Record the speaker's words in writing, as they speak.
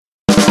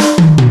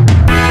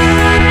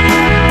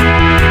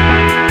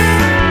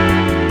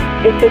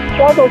a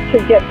struggle to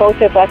get both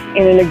of us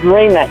in an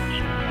agreement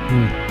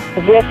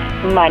with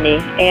money,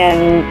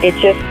 and it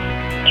just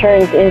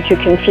turns into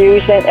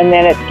confusion, and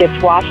then it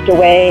gets washed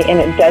away, and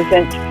it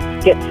doesn't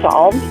get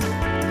solved.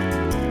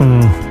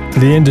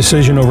 The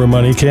indecision over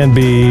money can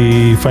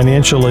be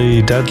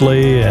financially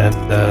deadly, and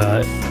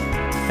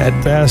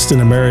at best in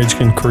a marriage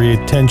can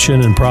create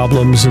tension and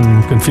problems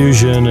and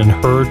confusion and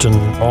hurt and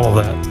all of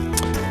that.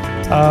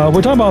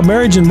 We're talking about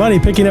marriage and money,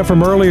 picking up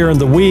from earlier in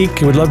the week.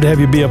 We'd love to have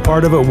you be a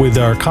part of it with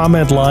our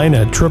comment line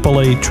at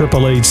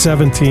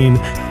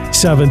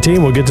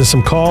 888-888-1717. We'll get to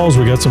some calls.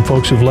 We got some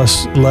folks who've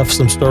left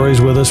some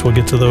stories with us. We'll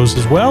get to those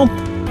as well.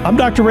 I'm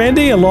Dr.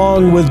 Randy,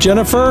 along with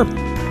Jennifer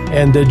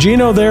and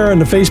Gino there in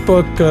the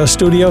Facebook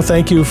studio.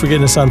 Thank you for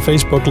getting us on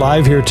Facebook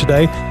Live here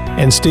today.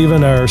 And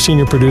Stephen, our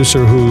senior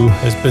producer, who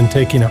has been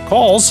taking our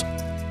calls.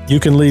 You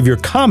can leave your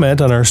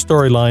comment on our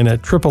storyline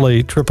at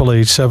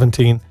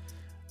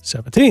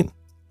 888-888-1717.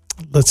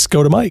 Let's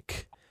go to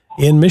Mike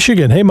in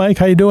Michigan. Hey, Mike,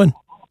 how you doing?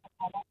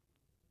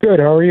 Good.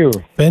 How are you?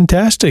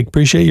 Fantastic.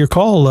 Appreciate your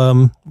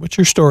call. What's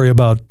your story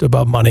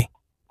about money?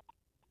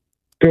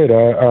 Good.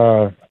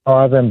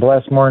 I've been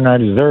blessed more than I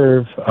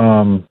deserve.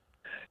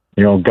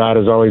 God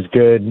is always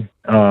good.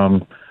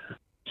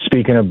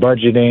 Speaking of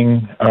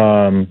budgeting,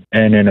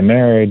 and in a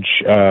marriage,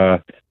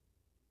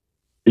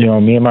 me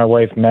and my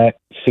wife met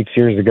 6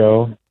 years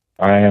ago.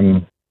 I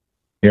am,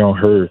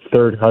 her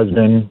third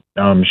husband.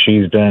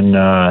 She's been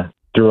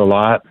through a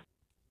lot.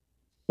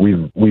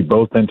 We've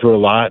both been through a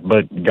lot,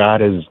 but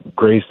God has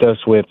graced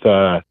us with,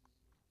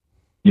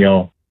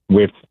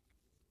 with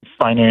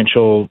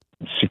financial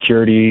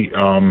security.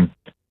 But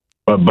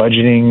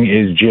budgeting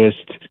is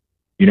just,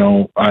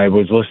 I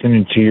was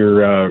listening to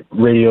your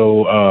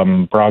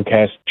radio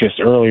broadcast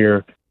just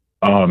earlier,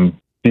 a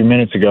few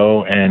minutes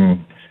ago,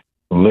 and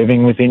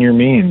living within your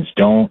means.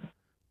 Don't,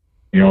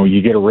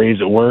 you get a raise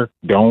at work,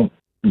 don't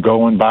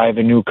go and buy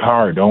the new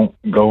car. Don't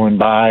go and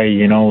buy,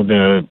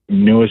 the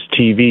newest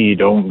TV.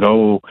 Don't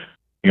go,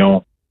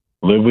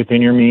 live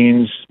within your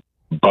means,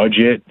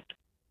 budget.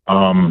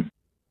 We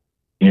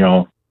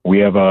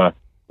have a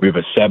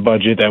set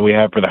budget that we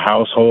have for the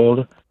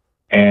household,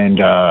 and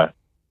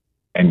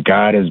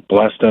God has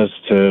blessed us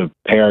to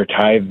pay our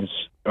tithes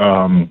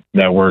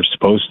that we're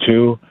supposed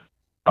to.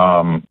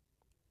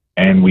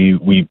 And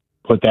we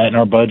put that in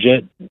our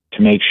budget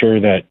to make sure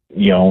that,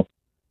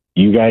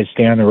 you guys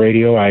stay on the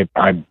radio. I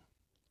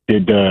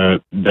did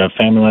the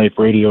Family Life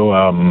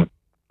Radio,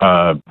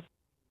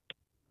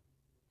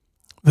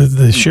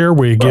 the share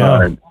week,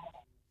 yeah.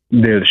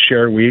 The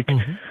share week.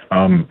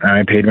 Mm-hmm.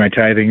 I paid my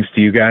tithings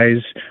to you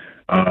guys,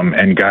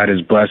 and God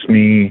has blessed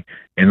me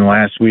in the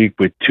last week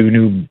with 2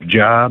 new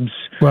jobs.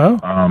 Wow.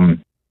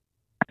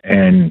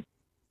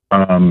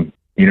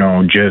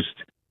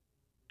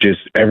 Just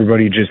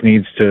everybody just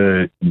needs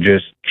to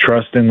just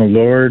trust in the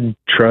Lord,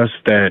 trust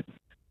that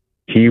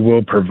He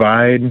will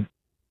provide.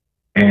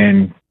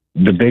 And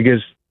the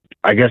biggest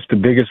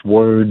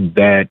word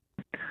that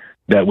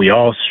we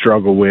all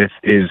struggle with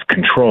is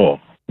control.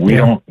 We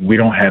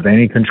don't have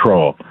any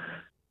control,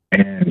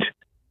 and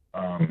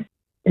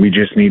we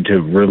just need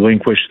to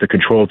relinquish the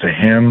control to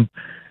Him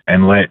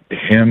and let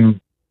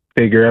Him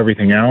figure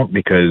everything out,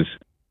 because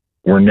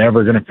we're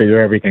never going to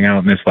figure everything out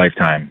in this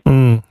lifetime.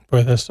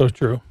 Boy, that's so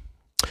true.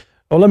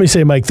 Well, let me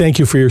say, Mike, thank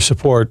you for your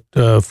support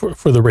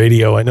for the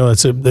radio. I know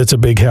that's a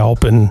big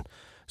help, and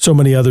so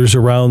many others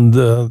around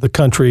the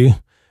country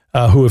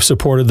who have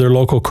supported their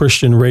local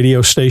Christian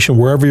radio station.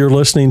 Wherever you're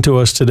listening to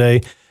us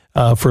today,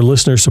 for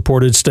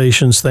listener-supported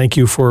stations, thank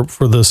you for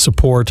the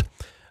support.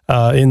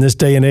 In this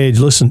day and age,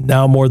 listen,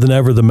 now more than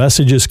ever, the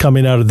messages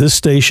coming out of this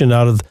station,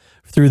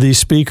 through these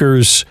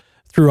speakers,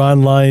 through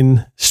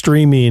online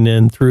streaming,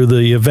 and through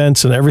the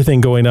events and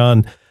everything going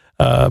on,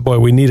 boy,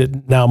 we need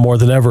it now more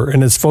than ever.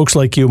 And it's folks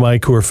like you,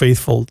 Mike, who are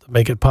faithful to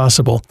make it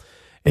possible.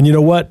 And you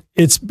know what?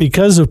 It's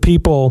because of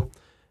people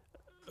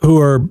who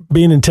are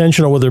being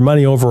intentional with their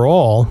money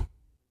overall.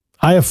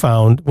 I have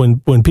found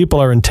when people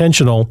are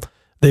intentional,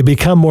 they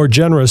become more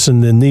generous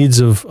in the needs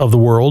of the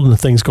world and the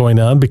things going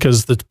on,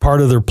 because that's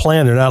part of their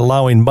plan. They're not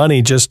allowing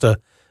money just to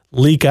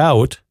leak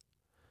out,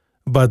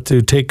 but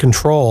to take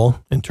control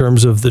in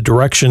terms of the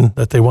direction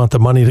that they want the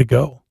money to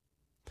go.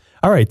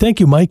 All right. Thank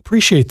you, Mike.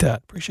 Appreciate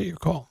that. Appreciate your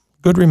call.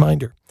 Good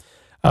reminder.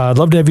 I'd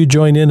love to have you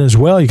join in as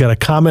well. You got a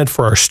comment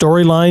for our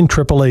storyline,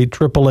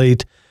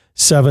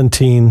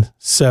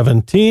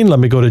 888-888-1717. Let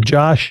me go to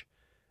Josh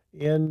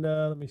in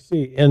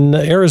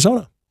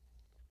Arizona.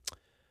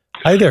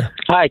 Hi there.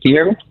 Hi, can you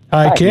hear me?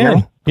 I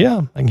can.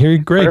 Yeah, I can hear you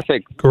great.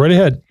 Perfect. Go right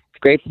ahead. It's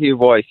great to hear your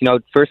voice.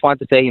 First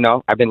wanted to say,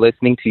 I've been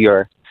listening to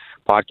your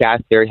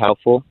podcast, very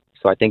helpful.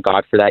 So I thank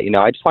God for that.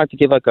 I just wanted to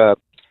give like a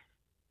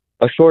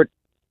short,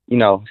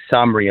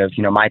 summary of,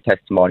 my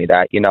testimony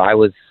that,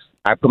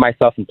 I put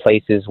myself in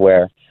places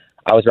where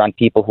I was around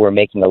people who were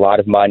making a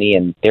lot of money,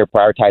 and they were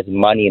prioritizing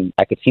money, and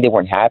I could see they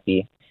weren't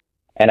happy.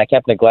 And I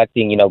kept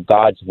neglecting,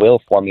 God's will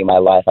for me in my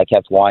life. I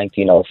kept wanting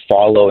to,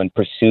 follow and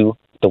pursue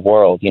the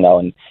world,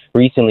 and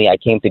recently I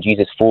came to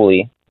Jesus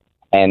fully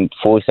and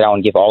fully said I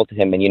want to give all to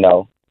Him.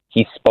 And,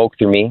 he spoke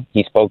through me.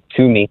 He spoke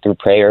to me through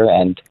prayer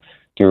and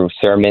through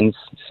sermons.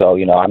 So,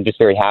 I'm just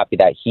very happy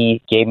that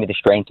he gave me the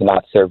strength to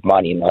not serve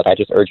money. And I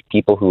just urge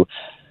people who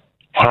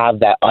have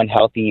that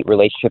unhealthy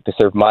relationship to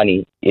serve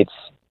money, it's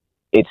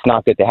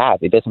not good to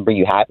have. It doesn't bring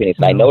you happiness.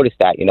 And I noticed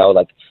that,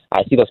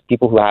 I see those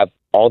people who have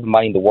all the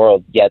money in the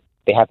world, yet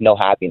they have no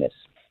happiness.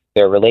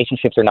 Their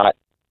relationships are not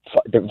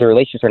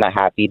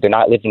happy. They're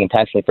not living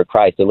intentionally for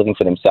Christ. They're living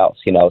for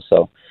themselves,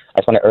 So I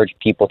just want to urge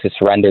people to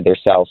surrender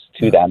themselves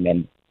to them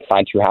and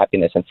find true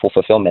happiness and full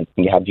fulfillment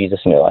when you have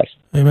Jesus in your life.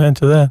 Amen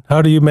to that.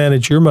 How do you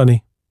manage your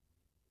money?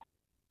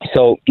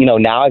 So,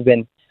 now I've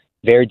been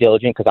very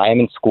diligent because I am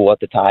in school at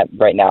the time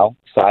right now.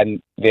 So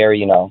I'm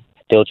very,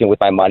 diligent with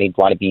my money,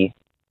 want to be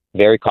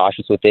very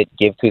cautious with it,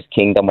 give to his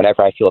kingdom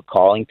whenever I feel a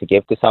calling to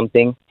give to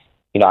something.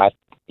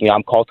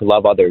 I'm called to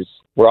love others.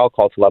 We're all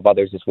called to love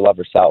others as we love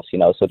ourselves,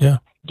 So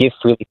give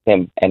freely to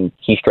him, and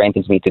he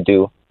strengthens me to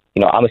do.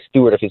 I'm a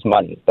steward of his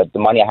money, but the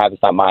money I have is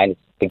not mine. It's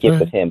the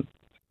gift of him.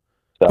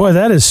 So. Boy,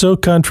 that is so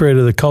contrary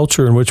to the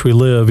culture in which we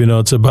live.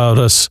 It's about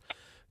us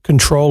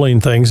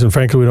controlling things, and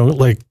frankly, we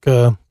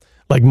don't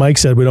like Mike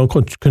said, we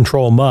don't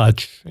control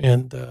much.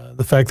 And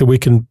the fact that we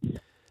can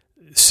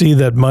see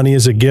that money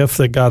is a gift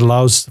that God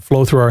allows to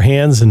flow through our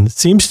hands, and it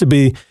seems to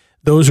be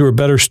those who are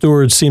better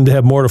stewards seem to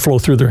have more to flow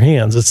through their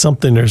hands. It's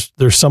something,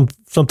 there's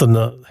something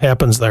that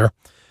happens there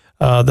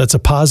that's a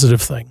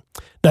positive thing.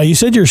 Now, you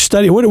said you're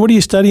studying. What are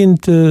you studying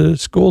to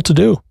school to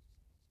do?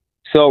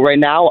 So right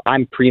now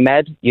I'm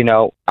pre-med.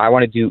 I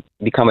want to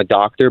become a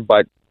doctor,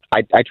 but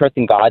I trust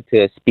in God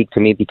to speak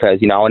to me because,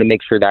 I want to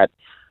make sure that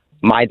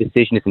my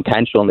decision is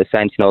intentional in the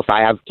sense, if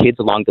I have kids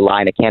along the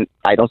line,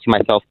 I don't see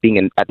myself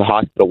being at the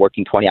hospital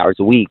working 20 hours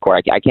a week, or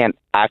I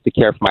have to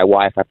care for my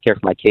wife, I have to care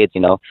for my kids,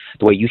 the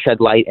way you shed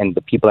light and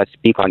the people that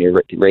speak on your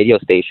radio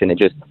station, and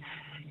just,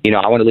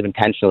 I want to live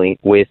intentionally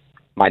with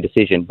my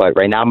decision. But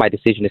right now my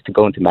decision is to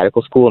go into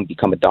medical school and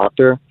become a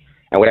doctor,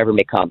 and whatever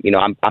may come,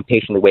 I'm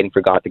patiently waiting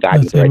for God to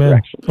guide me in the right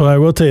direction. Well, I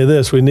will tell you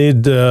this, we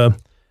need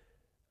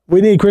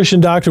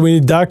Christian doctor. We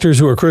need doctors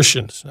who are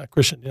Christians. Not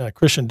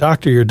Christian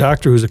doctor. You're a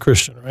doctor who's a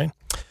Christian, right?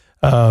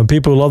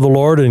 People who love the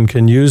Lord and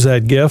can use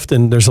that gift.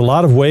 And there's a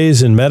lot of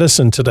ways in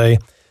medicine today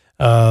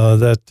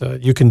that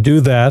you can do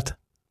that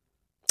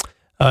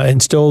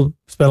and still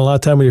spend a lot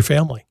of time with your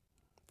family.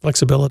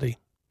 Flexibility.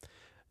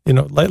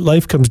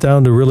 Life comes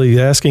down to really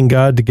asking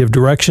God to give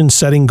direction,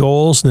 setting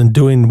goals, and then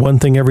doing one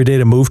thing every day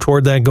to move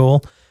toward that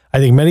goal. I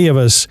think many of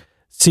us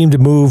seem to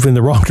move in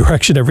the wrong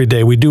direction every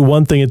day. We do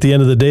one thing at the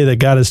end of the day that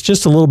got us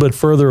just a little bit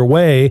further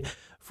away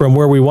from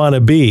where we want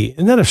to be.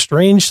 Isn't that a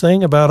strange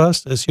thing about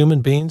us as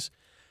human beings?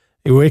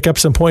 You wake up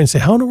some point and say,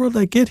 how in the world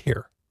did I get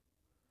here?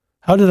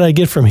 How did I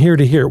get from here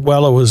to here?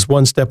 Well, it was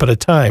one step at a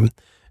time.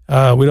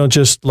 We don't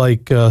just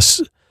like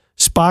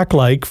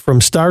Spock, from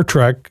Star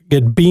Trek,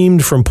 get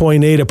beamed from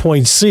point A to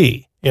point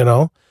C,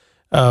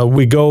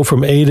 We go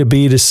from A to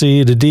B to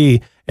C to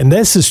D. And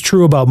this is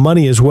true about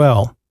money as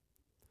well.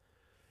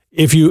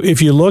 If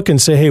you look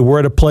and say, hey, we're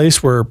at a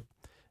place where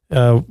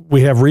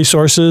we have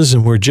resources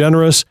and we're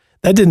generous,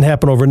 that didn't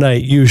happen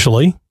overnight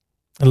usually,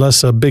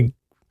 unless a big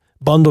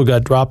bundle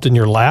got dropped in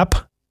your lap.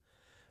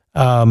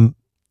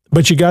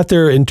 But you got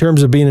there in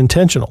terms of being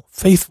intentional,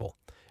 faithful.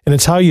 And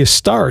it's how you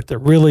start that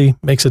really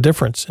makes a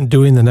difference in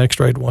doing the next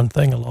right one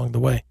thing along the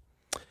way.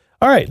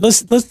 All right,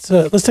 let's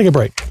take a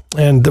break,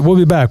 and we'll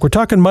be back. We're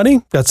talking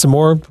money. Got some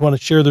more who want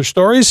to share their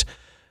stories.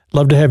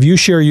 Love to have you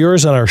share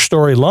yours on our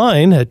story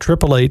line at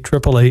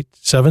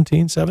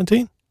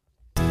 888-888-1717.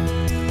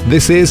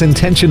 This is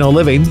Intentional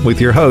Living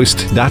with your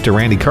host, Dr.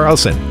 Randy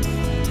Carlson.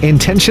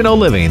 Intentional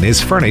Living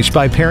is furnished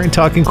by Parent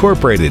Talk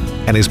Incorporated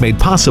and is made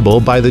possible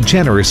by the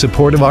generous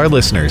support of our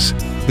listeners.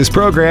 This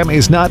program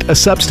is not a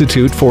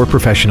substitute for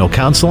professional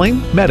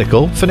counseling,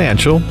 medical,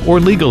 financial,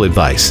 or legal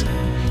advice.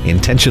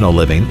 Intentional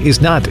Living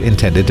is not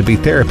intended to be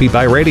therapy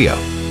by radio.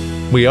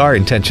 We are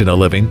Intentional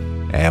Living,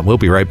 and we'll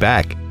be right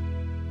back.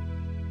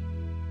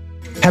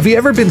 Have you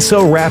ever been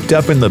so wrapped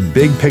up in the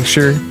big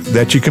picture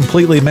that you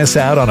completely miss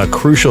out on a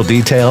crucial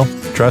detail?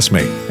 Trust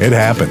me, it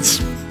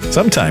happens.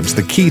 Sometimes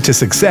the key to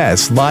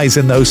success lies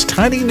in those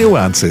tiny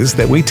nuances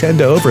that we tend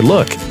to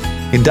overlook.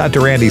 In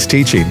Dr. Randy's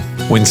teaching,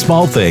 When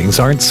Small Things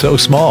Aren't So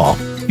Small,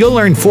 you'll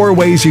learn 4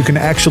 ways you can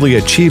actually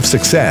achieve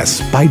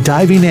success by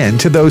diving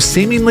into those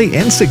seemingly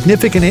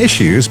insignificant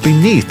issues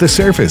beneath the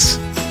surface.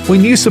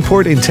 When you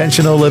support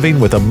Intentional Living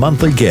with a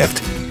monthly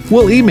gift,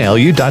 we'll email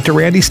you Dr.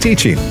 Randy's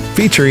teaching,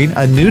 featuring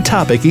a new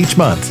topic each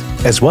month,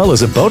 as well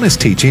as a bonus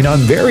teaching on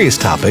various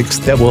topics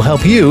that will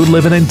help you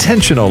live an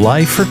intentional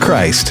life for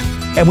Christ.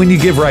 And when you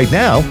give right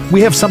now,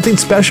 we have something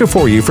special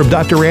for you from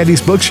Dr. Randy's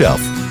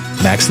bookshelf.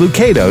 Max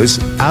Lucado's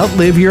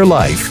Outlive Your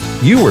Life.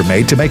 You were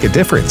made to make a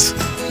difference.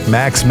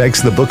 Max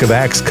makes the book of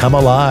Acts come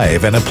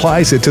alive and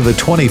applies it to the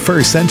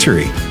 21st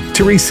century.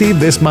 To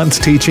receive this month's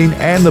teaching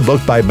and the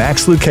book by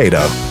Max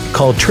Lucado,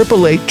 call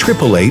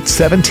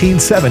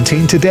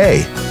 888-888-1717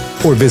 today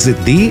or visit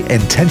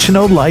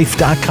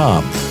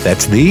theintentionallife.com.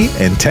 That's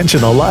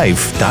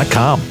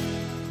theintentionallife.com.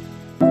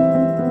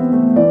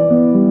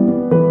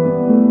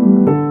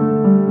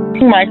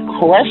 My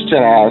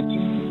question is,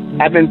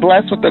 I've been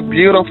blessed with a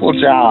beautiful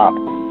job.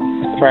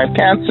 Survived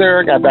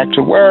cancer, got back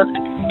to work,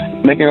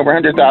 making over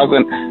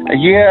 $100,000 a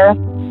year.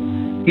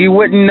 You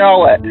wouldn't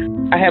know it.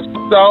 I have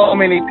so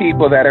many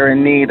people that are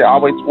in need,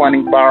 always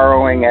wanting,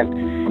 borrowing,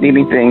 and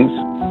needing things.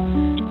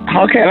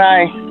 How can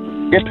I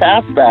get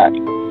past that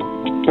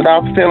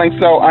without feeling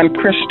so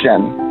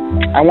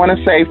unchristian? I want to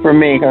say for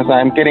me, because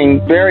I'm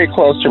getting very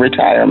close to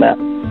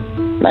retirement,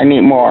 and I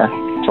need more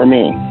for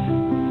me.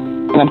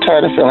 And I'm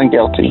tired of feeling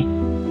guilty.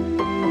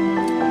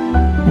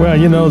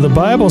 Well, the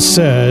Bible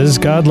says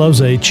God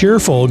loves a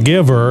cheerful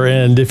giver,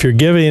 and if you're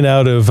giving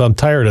out of, I'm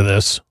tired of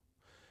this,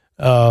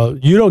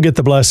 you don't get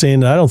the blessing,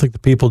 and I don't think the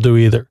people do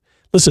either.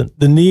 Listen,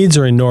 the needs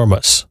are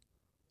enormous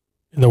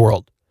in the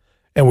world,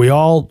 and we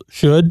all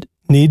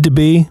need to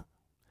be.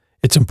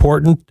 It's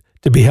important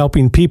to be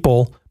helping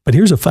people, but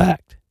here's a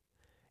fact.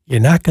 You're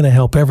not going to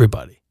help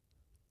everybody.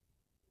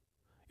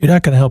 You're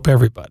not going to help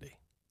everybody.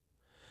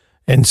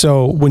 And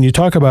so when you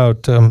talk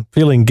about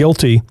feeling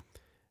guilty,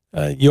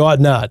 you ought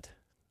not.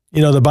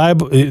 The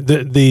Bible,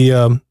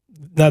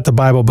 not the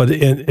Bible, but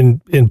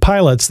in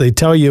pilots, they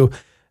tell you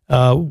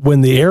when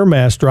the air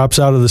mask drops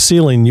out of the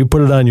ceiling, you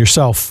put it on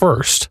yourself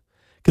first.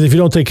 Because if you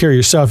don't take care of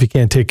yourself, you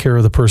can't take care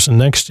of the person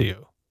next to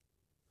you.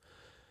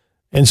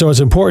 And so it's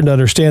important to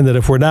understand that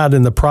if we're not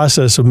in the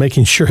process of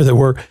making sure that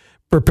we're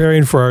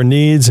preparing for our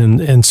needs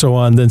and so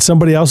on, then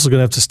somebody else is going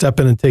to have to step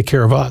in and take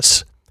care of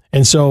us.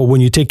 And so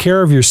when you take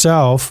care of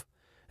yourself,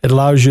 it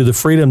allows you the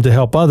freedom to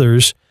help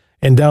others.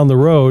 And down the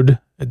road,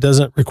 it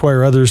doesn't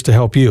require others to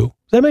help you.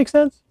 Does that make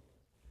sense?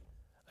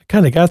 I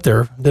kind of got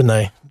there, didn't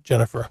I,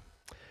 Jennifer?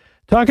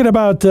 Talking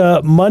about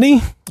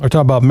money, we're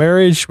talking about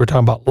marriage, we're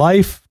talking about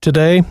life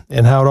today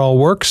and how it all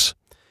works.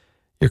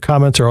 Your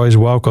comments are always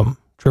welcome.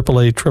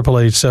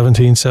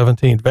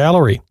 888-888-1717.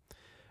 Valerie,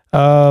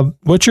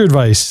 what's your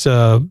advice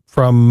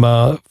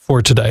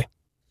for today?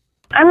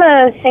 I'm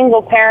a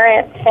single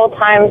parent,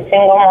 full-time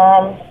single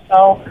mom,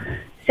 so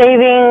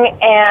saving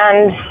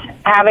and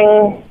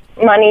having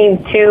money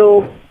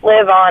to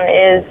live on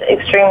is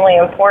extremely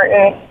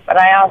important, but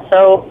I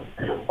also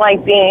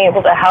like being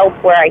able to help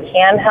where I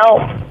can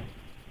help.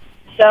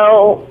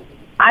 So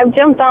I've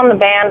jumped on the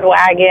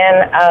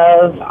bandwagon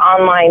of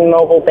online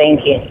mobile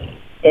banking.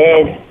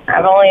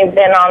 I've only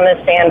been on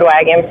this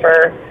bandwagon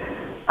for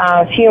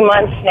a few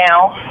months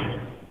now,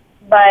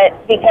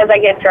 but because I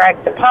get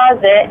direct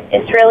deposit,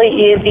 it's really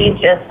easy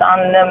just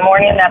on the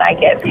morning that I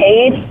get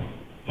paid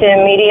to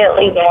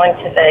immediately go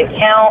into the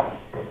account,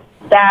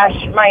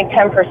 stash my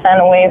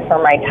 10% away for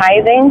my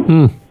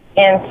tithing,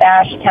 and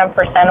stash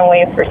 10%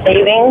 away for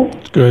savings.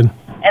 Good.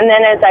 And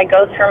then as I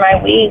go through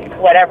my week,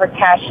 whatever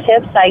cash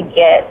tips I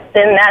get,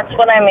 then that's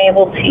what I'm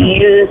able to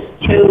use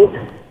to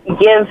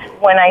give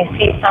when I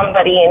see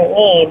somebody in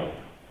need.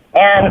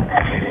 And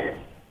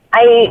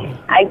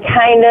I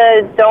kind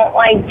of don't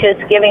like just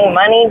giving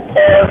money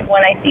to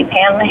when I see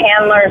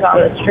panhandlers on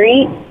the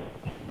street,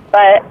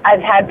 but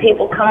I've had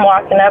people come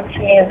walking up to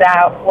me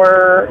that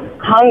were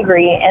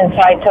hungry, and so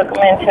I took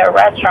them into a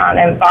restaurant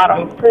and bought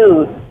them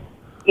food,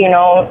 being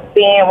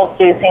able to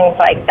do things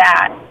like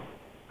that.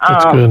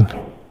 That's good.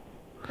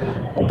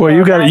 Boy,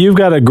 you've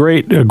got a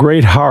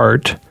great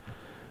heart,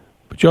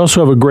 but you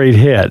also have a great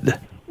head,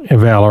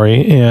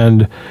 Valerie,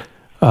 and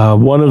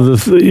one of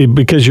the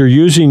because you're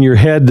using your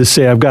head to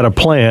say, I've got a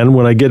plan.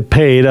 When I get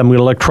paid, I'm going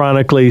to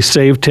electronically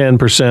save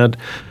 10%.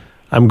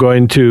 I'm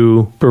going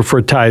to,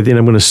 for tithing,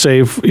 I'm going to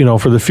save,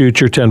 for the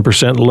future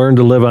 10%, learn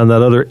to live on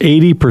that other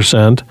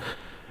 80%.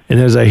 And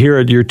as I hear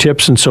it, your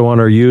tips and so on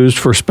are used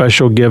for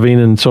special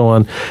giving and so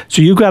on.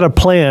 So you've got a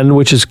plan,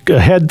 which is a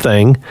head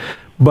thing,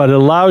 but it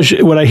allows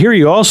you, what I hear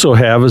you also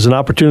have is an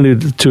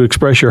opportunity to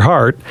express your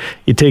heart.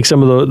 You take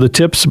some of the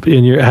tips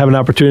and you have an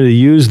opportunity to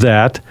use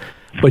that,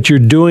 but you're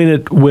doing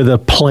it with a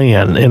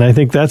plan. And I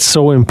think that's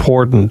so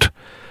important.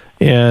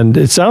 And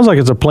it sounds like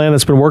it's a plan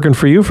that's been working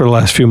for you for the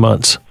last few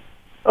months.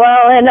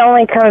 Well, it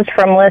only comes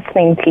from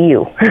listening to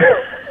you.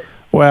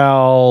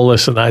 Well,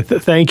 listen, I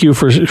thank you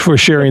for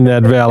sharing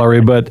that,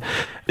 Valerie. But,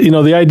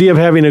 the idea of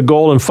having a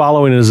goal and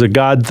following it is a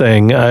God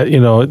thing.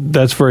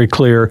 That's very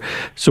clear.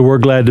 So we're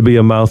glad to be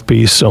a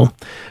mouthpiece. So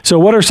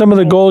what are some of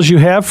the goals you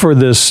have for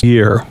this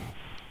year?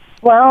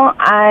 Well,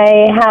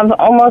 I have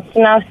almost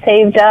enough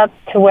saved up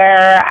to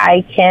where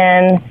I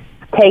can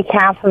take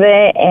half of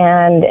it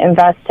and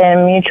invest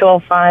in mutual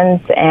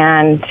funds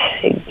and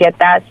get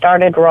that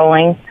started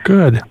rolling.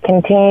 Good.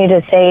 Continue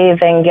to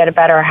save and get a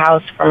better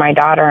house for my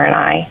daughter and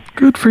I.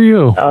 Good for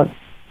you. So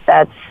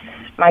that's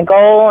my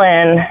goal,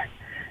 and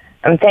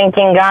I'm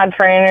thanking God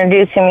for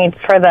introducing me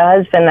for the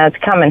husband that's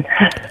coming.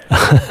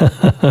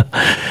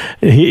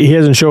 He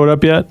hasn't showed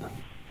up yet?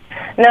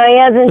 No, he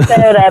hasn't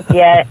showed up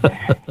yet.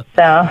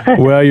 So.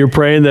 Well, you're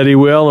praying that he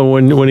will,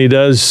 and when he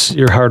does,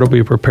 your heart will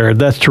be prepared.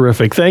 That's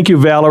terrific. Thank you,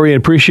 Valerie,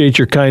 and appreciate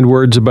your kind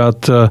words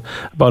about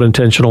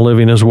intentional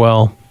living as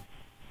well.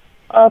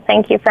 Well,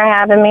 thank you for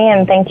having me,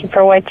 and thank you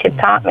for what you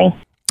taught me.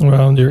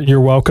 Well,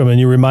 you're welcome, and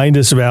you remind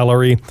us,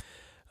 Valerie,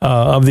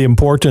 of the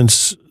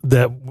importance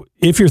that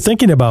if you're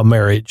thinking about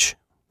marriage,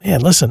 man,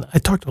 listen, I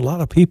talk to a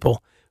lot of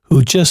people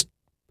who just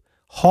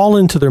haul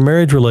into their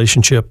marriage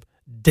relationship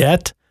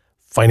debt,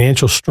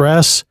 financial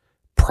stress,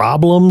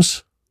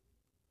 problems,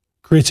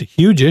 creates a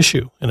huge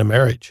issue in a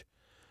marriage.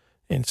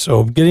 And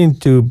so getting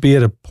to be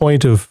at a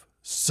point of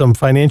some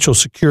financial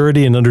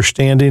security and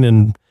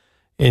understanding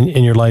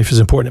in your life is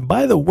important. And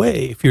by the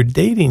way, if you're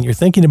dating, you're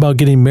thinking about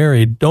getting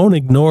married, don't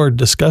ignore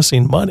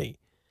discussing money.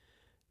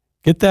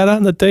 Get that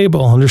on the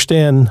table.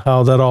 Understand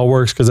how that all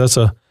works, because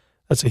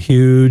that's a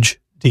huge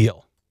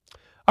deal.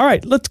 All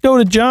right, let's go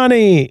to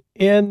Johnny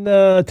in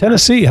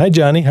Tennessee. Hi,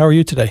 Johnny. How are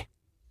you today?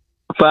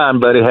 Fine,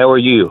 buddy. How are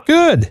you?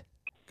 Good.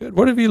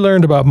 What have you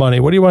learned about money?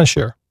 What do you want to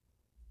share?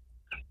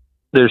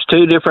 There's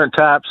two different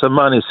types of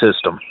money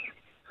system.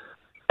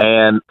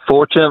 And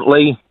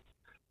fortunately,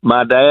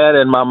 my dad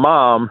and my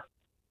mom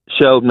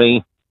showed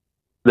me.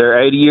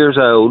 They're 80 years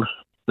old.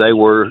 They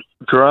were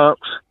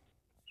drunks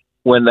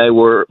when I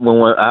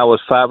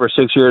was 5 or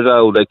 6 years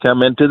old. They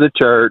come into the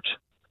church,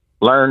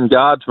 learn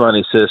God's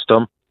money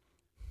system,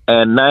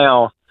 and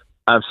now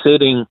I'm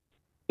sitting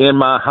in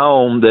my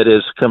home that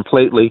is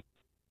completely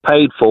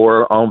paid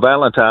for. On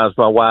Valentine's,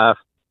 my wife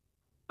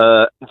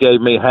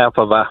gave me half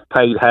of a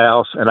paid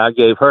house, and I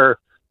gave her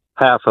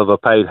half of a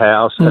paid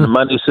house. And the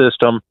money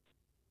system,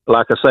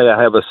 like I say,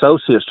 I have an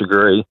associate's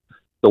degree.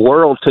 The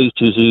world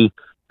teaches you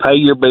pay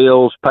your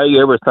bills, pay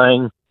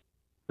everything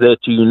that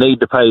you need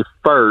to pay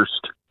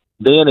first.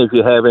 Then if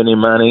you have any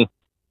money,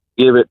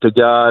 give it to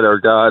God or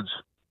God's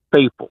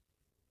people.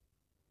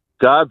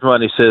 God's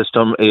money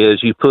system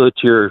is you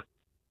put your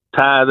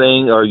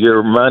tithing or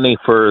your money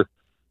for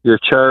your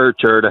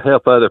church or to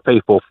help other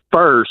people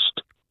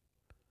first.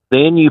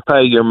 Then you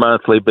pay your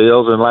monthly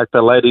bills. And like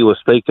the lady was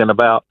speaking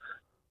about,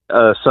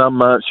 some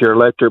months your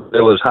electric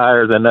bill is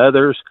higher than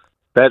others.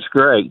 That's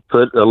great.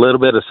 Put a little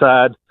bit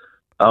aside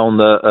on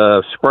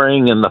the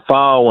spring and the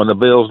fall when the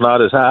bill's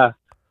not as high.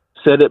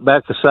 Set it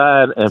back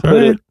aside and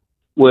put it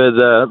with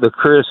the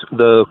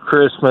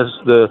Christmas,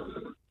 the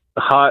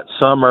hot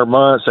summer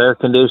months, air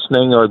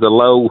conditioning, or the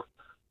low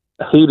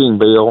heating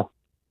bill.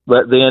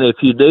 But then if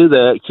you do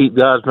that, keep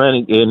God's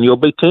money, and you'll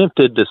be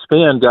tempted to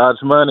spend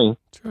God's money.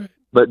 That's right.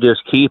 But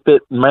just keep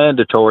it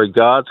mandatory.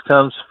 God's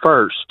comes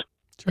first.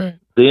 That's right.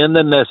 Then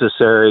the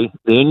necessary,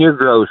 then your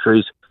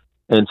groceries,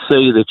 and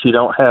see that you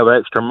don't have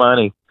extra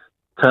money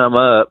come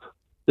up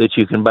that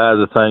you can buy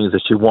the things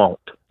that you want.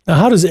 Now,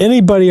 how does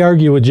anybody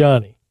argue with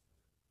Johnny?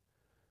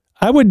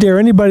 I would dare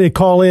anybody to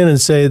call in and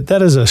say,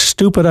 that is a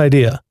stupid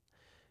idea.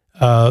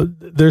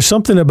 There's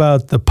something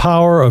about the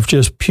power of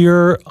just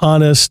pure,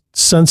 honest,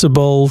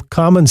 sensible,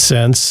 common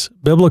sense,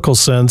 biblical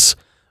sense,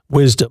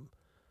 wisdom.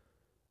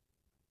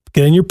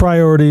 Getting your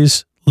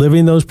priorities,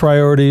 living those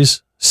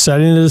priorities,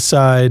 setting it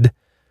aside.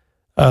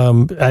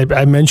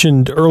 I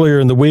mentioned earlier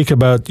in the week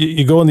about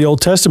you go in the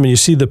Old Testament, you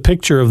see the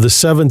picture of the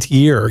seventh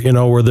year,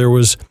 where there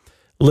was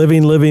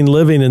living,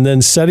 and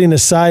then setting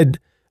aside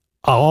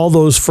all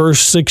those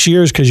first 6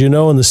 years, because in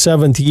the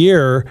seventh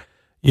year,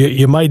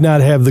 you might not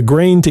have the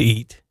grain to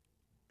eat.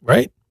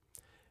 Right?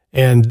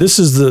 And this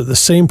is the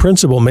same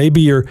principle.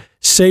 Maybe you're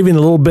saving a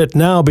little bit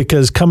now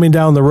because coming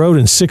down the road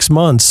in 6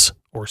 months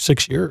or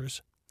 6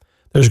 years,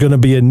 there's going to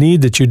be a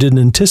need that you didn't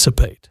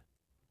anticipate,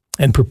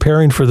 and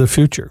preparing for the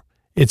future.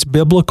 It's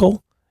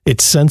biblical,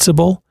 it's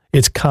sensible,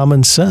 it's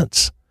common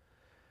sense.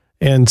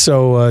 And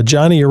so,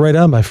 Johnny, you're right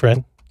on, my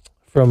friend,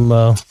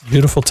 from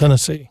beautiful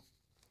Tennessee.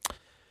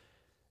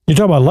 You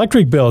talk about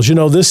electric bills.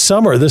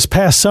 This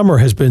past summer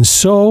has been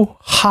so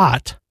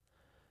hot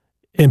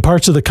in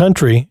parts of the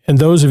country, and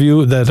those of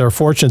you that are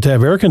fortunate to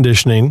have air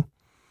conditioning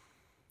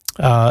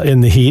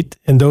in the heat,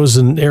 and those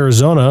in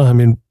Arizona, I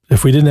mean,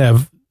 if we didn't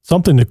have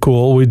something to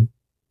cool, we'd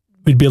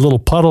be a little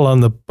puddle on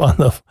the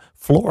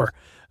floor.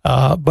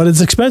 But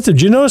it's expensive.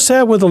 Did you notice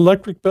that with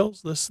electric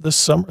bills this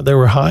summer? They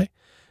were high.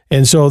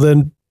 And so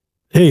then,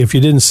 hey, if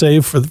you didn't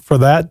save for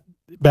that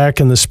back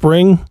in the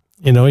spring,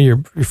 you're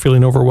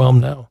feeling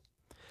overwhelmed now.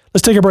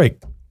 Let's take a break.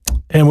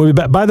 And we'll be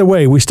back. By the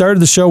way, we started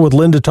the show with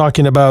Linda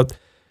talking about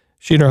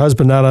she and her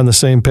husband not on the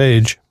same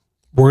page.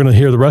 We're going to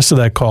hear the rest of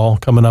that call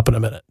coming up in a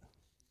minute.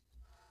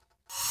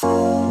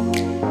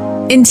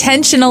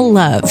 Intentional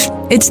love.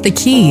 It's the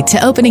key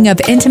to opening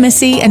up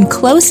intimacy and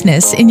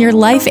closeness in your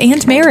life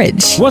and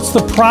marriage. What's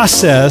the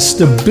process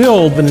to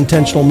build an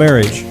intentional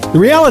marriage? The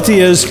reality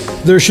is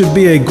there should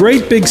be a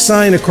great big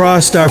sign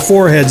across our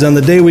foreheads on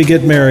the day we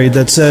get married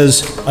that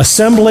says,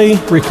 assembly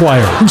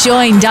required.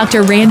 Join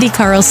Dr. Randy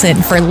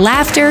Carlson for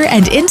laughter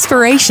and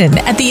inspiration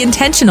at the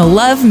Intentional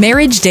Love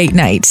Marriage Date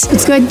Night.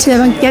 It's good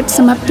to get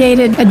some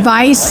updated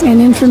advice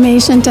and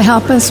information to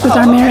help us with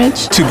our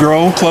marriage. To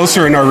grow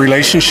closer in our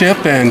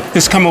relationship and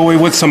just come away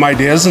with some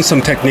ideas and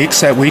some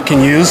techniques that we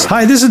can use.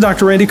 Hi, this is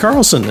Dr. Randy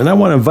Carlson, and I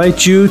want to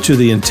invite you to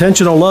the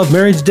Intentional Love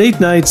Marriage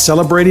Date Night,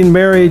 celebrating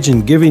marriage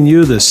and giving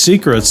you the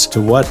secrets to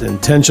what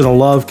intentional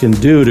love can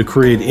do to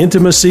create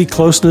intimacy,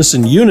 closeness,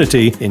 and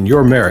unity in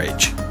your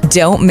marriage.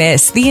 Don't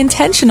miss the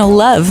Intentional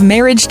Love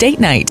Marriage Date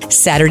Night,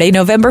 Saturday,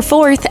 November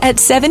 4th at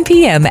 7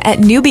 p.m. at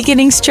New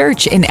Beginnings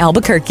Church in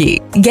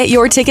Albuquerque. Get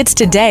your tickets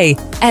today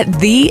at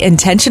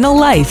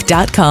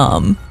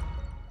theintentionallife.com.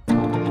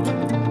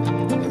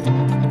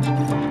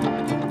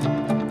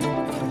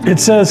 It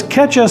says,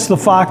 catch us the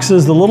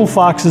foxes, the little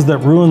foxes that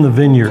ruin the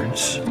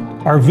vineyards,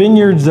 our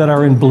vineyards that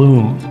are in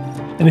bloom.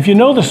 And if you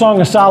know the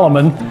Song of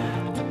Solomon,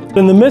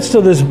 in the midst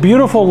of this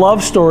beautiful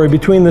love story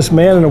between this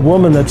man and a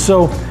woman that's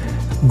so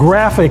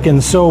graphic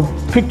and so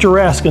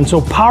picturesque and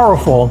so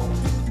powerful,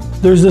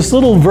 there's this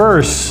little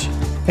verse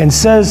and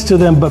says to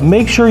them, but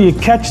make sure you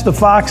catch the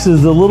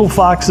foxes, the little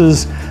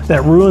foxes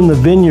that ruin the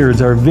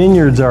vineyards. Our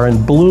vineyards are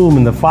in bloom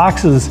and the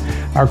foxes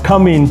are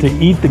coming to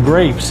eat the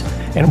grapes.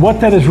 And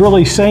what that is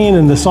really saying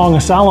in the Song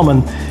of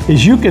Solomon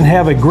is you can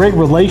have a great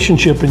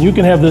relationship and you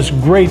can have this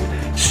great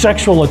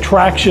sexual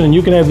attraction and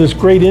you can have this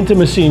great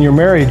intimacy in your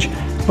marriage,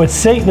 but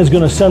Satan is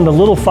going to send the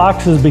little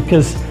foxes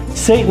because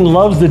Satan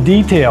loves the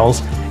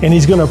details and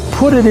he's going to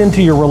put it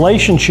into your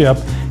relationship,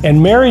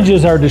 and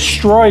marriages are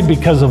destroyed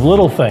because of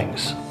little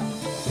things.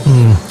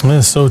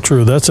 That's so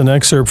true. That's an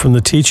excerpt from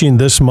the teaching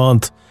this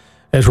month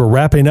as we're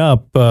wrapping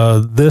up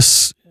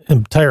this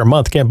entire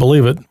month. Can't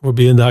believe it. We'll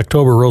be into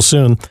October real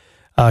soon.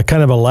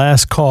 Kind of a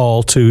last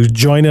call to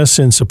join us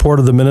in support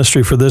of the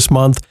ministry for this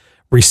month.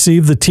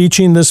 Receive the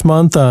teaching this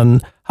month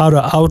on how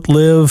to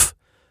outlive,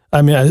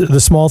 the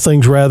small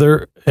things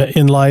rather,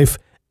 in life,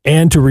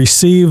 and to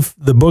receive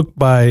the book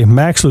by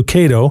Max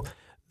Lucado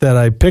that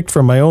I picked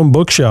from my own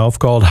bookshelf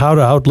called How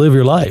to Outlive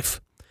Your Life.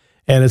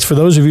 And it's for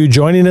those of you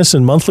joining us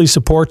in monthly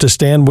support to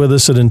stand with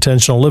us at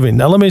Intentional Living.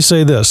 Now, let me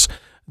say this.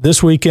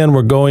 This weekend,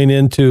 we're going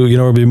into,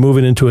 we'll be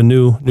moving into a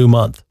new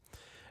month.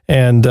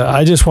 And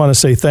I just want to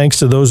say thanks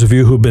to those of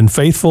you who've been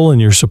faithful in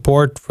your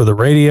support for the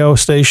radio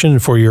station,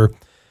 for your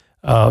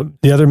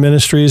the other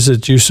ministries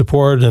that you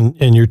support,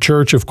 and your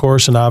church, of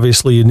course, and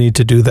obviously you need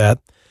to do that.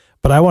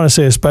 But I want to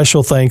say a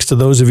special thanks to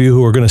those of you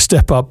who are going to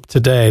step up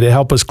today to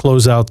help us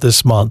close out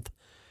this month,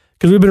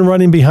 because we've been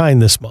running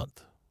behind this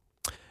month.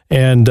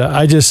 And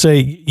I just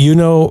say, you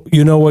know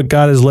what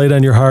God has laid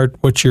on your heart,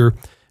 what you're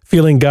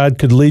feeling God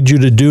could lead you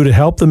to do to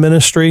help the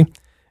ministry,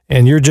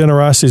 and your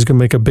generosity is going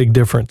to make a big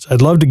difference.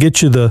 I'd love to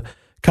get you the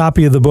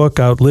copy of the book,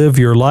 Outlive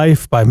Your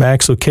Life by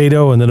Max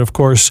Lucado. And then, of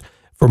course,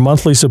 for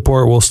monthly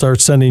support, we'll start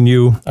sending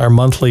you our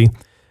monthly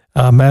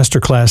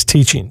masterclass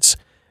teachings.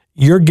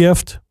 Your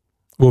gift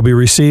will be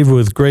received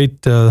with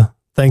great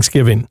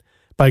thanksgiving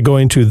by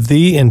going to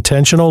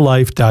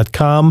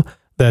theintentionallife.com.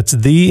 That's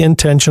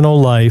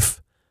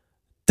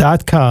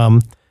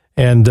theintentionallife.com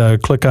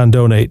and click on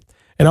donate.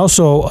 And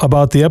also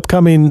about the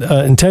upcoming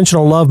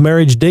Intentional Love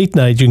Marriage Date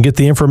Night. You can get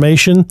the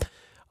information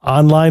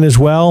online as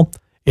well.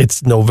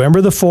 It's November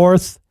the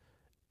 4th,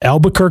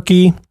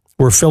 Albuquerque.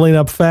 We're filling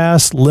up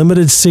fast,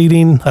 limited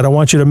seating. I don't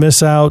want you to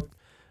miss out.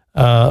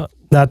 Not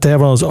to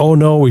have one of those, oh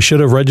no, we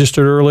should have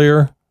registered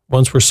earlier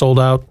once we're sold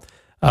out.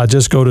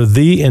 Just go to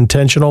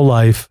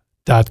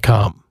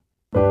theintentionallife.com.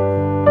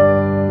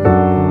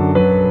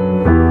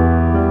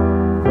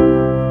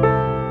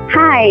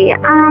 Hi,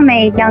 I'm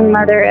a young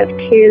mother of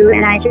two,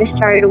 and I just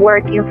started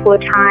working full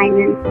time.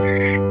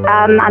 And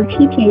I'm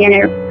teaching in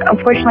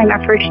unfortunately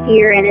my first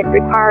year, and it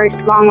requires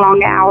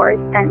long hours.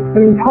 And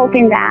I'm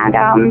hoping that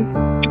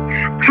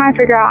trying to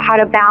figure out how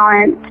to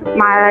balance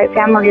my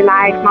family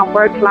life, my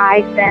work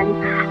life,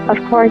 and of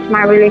course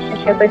my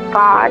relationship with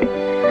God.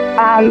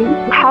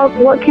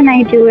 What can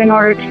I do in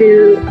order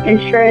to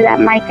ensure that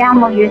my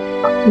family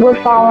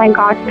we're following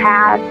God's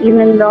path,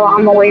 even though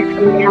I'm away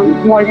from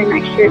them more than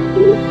I should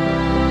be?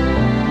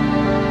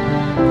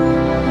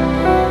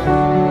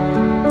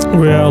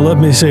 Well, let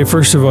me say,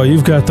 first of all,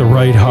 you've got the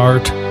right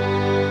heart.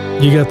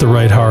 You got the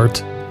right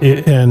heart,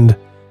 and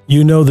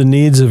you know the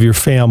needs of your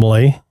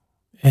family,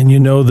 and you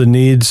know the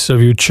needs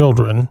of your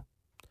children.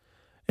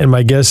 And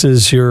my guess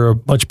is you're a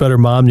much better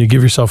mom than you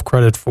give yourself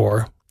credit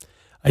for.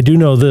 I do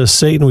know this.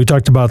 Satan, we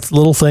talked about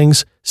little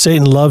things.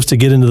 Satan loves to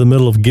get into the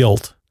middle of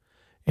guilt,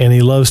 and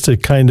he loves to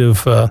kind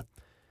of,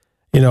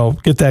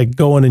 get that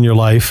going in your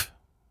life.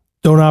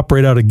 Don't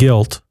operate out of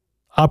guilt.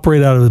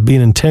 Operate out of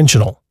being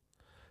intentional.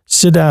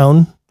 Sit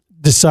down.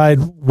 Decide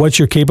what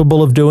you're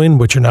capable of doing,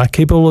 what you're not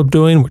capable of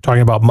doing. We're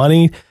talking about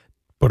money.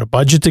 Put a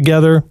budget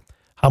together.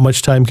 How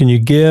much time can you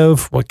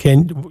give?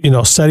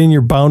 Setting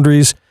your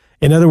boundaries.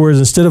 In other words,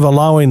 instead of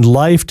allowing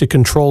life to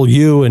control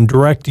you and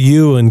direct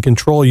you and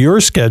control your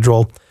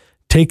schedule,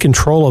 take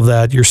control of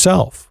that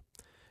yourself.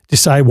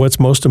 Decide what's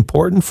most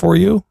important for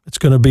you. It's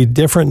going to be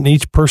different in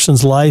each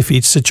person's life,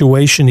 each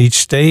situation, each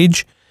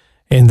stage,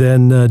 and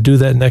then do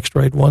that next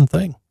right one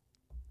thing.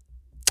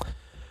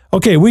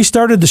 Okay, we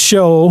started the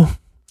show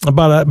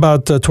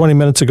about 20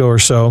 minutes ago or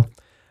so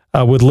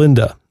with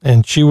Linda,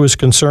 and she was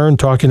concerned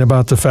talking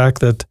about the fact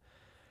that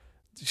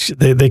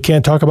they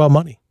can't talk about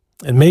money.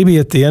 And maybe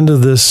at the end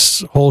of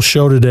this whole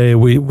show today,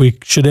 we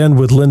should end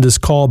with Linda's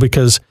call,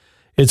 because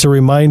it's a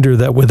reminder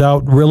that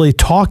without really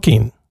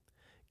talking,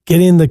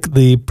 getting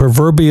the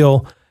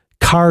proverbial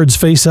cards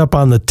face up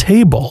on the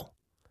table,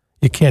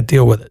 you can't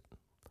deal with it.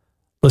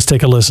 Let's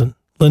take a listen.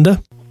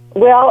 Linda?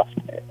 Well,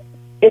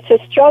 it's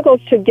a struggle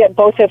to get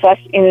both of us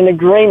in an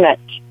agreement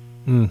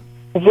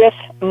with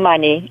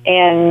money,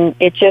 and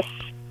it just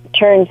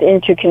turns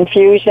into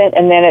confusion,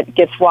 and then it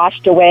gets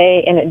washed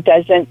away, and it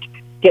doesn't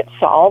get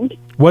solved.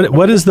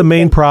 What is the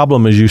main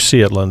problem as you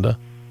see it, Linda?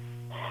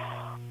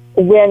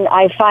 when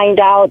I find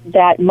out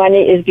that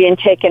money is being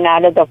taken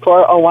out of the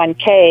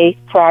 401k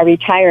for our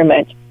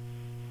retirement.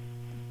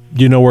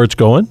 Do you know where it's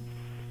going?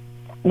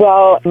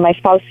 Well, my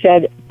spouse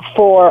said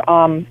for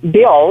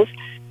bills,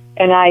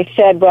 and I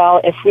said,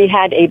 well, if we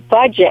had a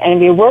budget and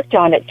we worked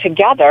on it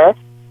together,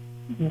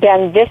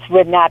 then this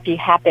would not be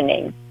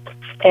happening.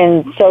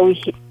 And so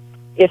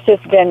it's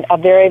just been a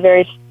very,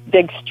 very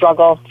big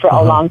struggle for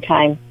a long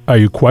time. Are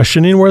you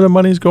questioning where the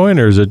money's going,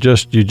 or is it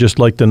just you just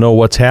like to know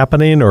what's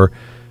happening? Or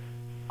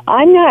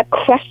I'm not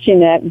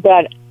questioning it,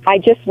 but I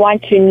just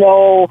want to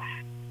know.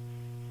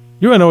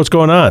 You want to know what's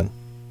going on.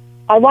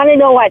 I want to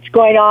know what's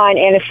going on,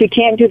 and if we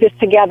can't do this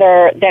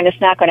together, then it's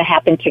not going to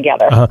happen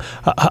together.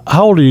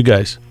 How old are you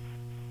guys?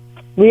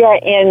 We are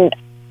in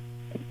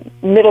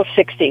middle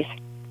 60s.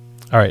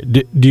 All right.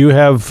 Do you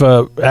have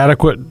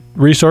adequate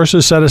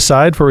resources set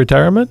aside for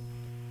retirement?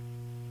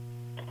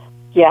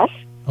 Yes.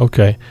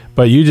 Okay.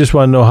 But you just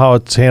want to know how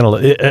it's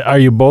handled. Are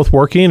you both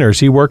working, or is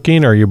he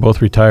working, or are you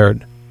both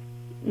retired?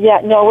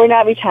 Yeah, no, we're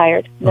not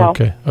retired. No.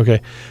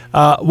 Okay.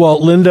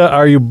 Well, Linda,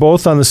 are you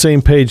both on the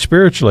same page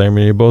spiritually? I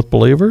mean, are you both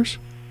believers?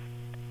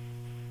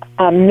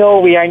 No,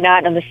 we are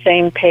not on the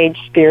same page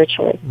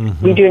spiritually.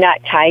 Mm-hmm. We do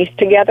not tithe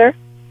together,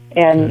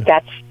 and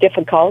that's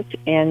difficult.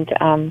 And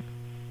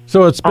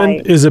so it's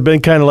been. Has it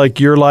been kind of like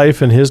your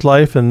life and his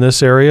life in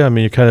this area? I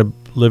mean, you're kind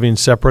of living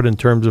separate in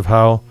terms of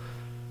how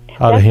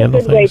to handle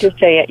things. That's a good way to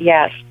say it.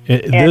 Yes,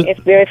 and it's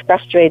very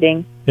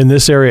frustrating in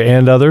this area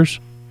and others.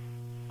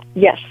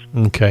 Yes.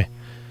 Okay.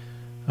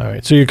 All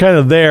right. So you're kind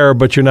of there,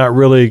 but you're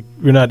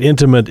not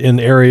intimate in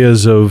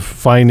areas of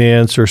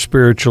finance or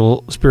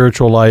spiritual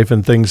life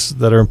and things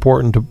that are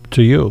important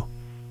to you.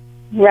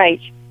 Right.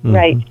 Mm-hmm.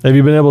 Right. Have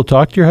you been able to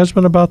talk to your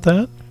husband about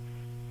that?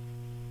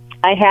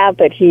 I have,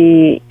 but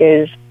he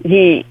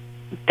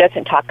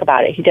doesn't talk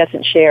about it. He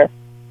doesn't share.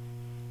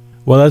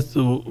 Well,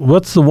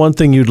 what's the one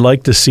thing you'd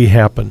like to see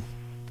happen?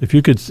 If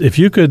you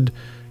could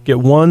get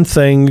one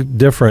thing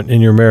different in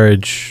your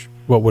marriage,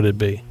 what would it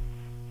be?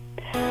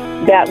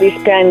 That we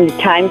spend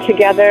time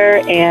together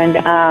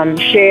and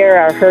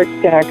share our hurts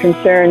and our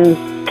concerns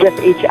with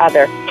each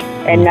other,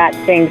 and not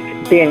things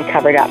being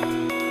covered up.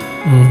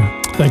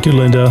 Thank you,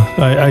 Linda.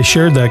 I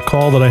shared that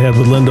call that I had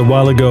with Linda a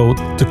while ago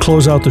to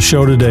close out the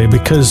show today,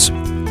 because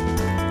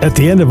at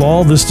the end of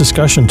all this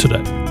discussion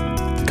today,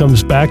 it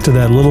comes back to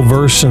that little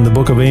verse in the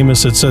book of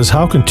Amos that says,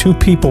 how can two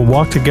people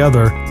walk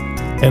together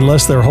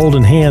unless they're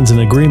holding hands in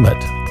agreement?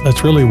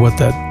 That's really what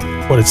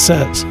it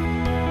says.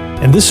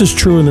 And this is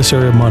true in this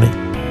area of money.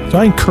 So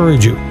I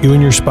encourage you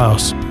and your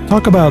spouse,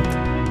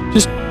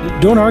 just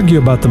don't argue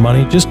about the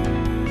money. Just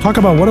talk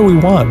about, what do we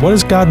want? What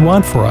does God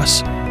want for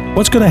us?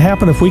 What's going to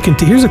happen if we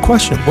here's a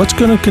question. What's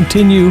going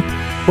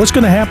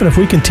to happen if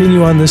we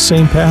continue on this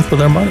same path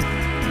with our money?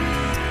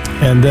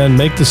 And then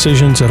make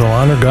decisions that will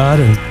honor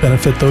God and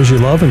benefit those you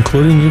love,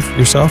 including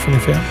yourself and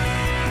your family.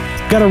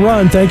 Got to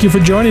run. Thank you for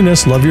joining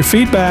us. Love your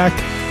feedback.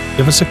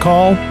 Give us a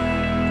call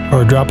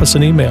or drop us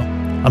an email.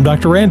 I'm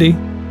Dr. Randy.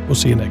 We'll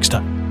see you next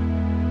time.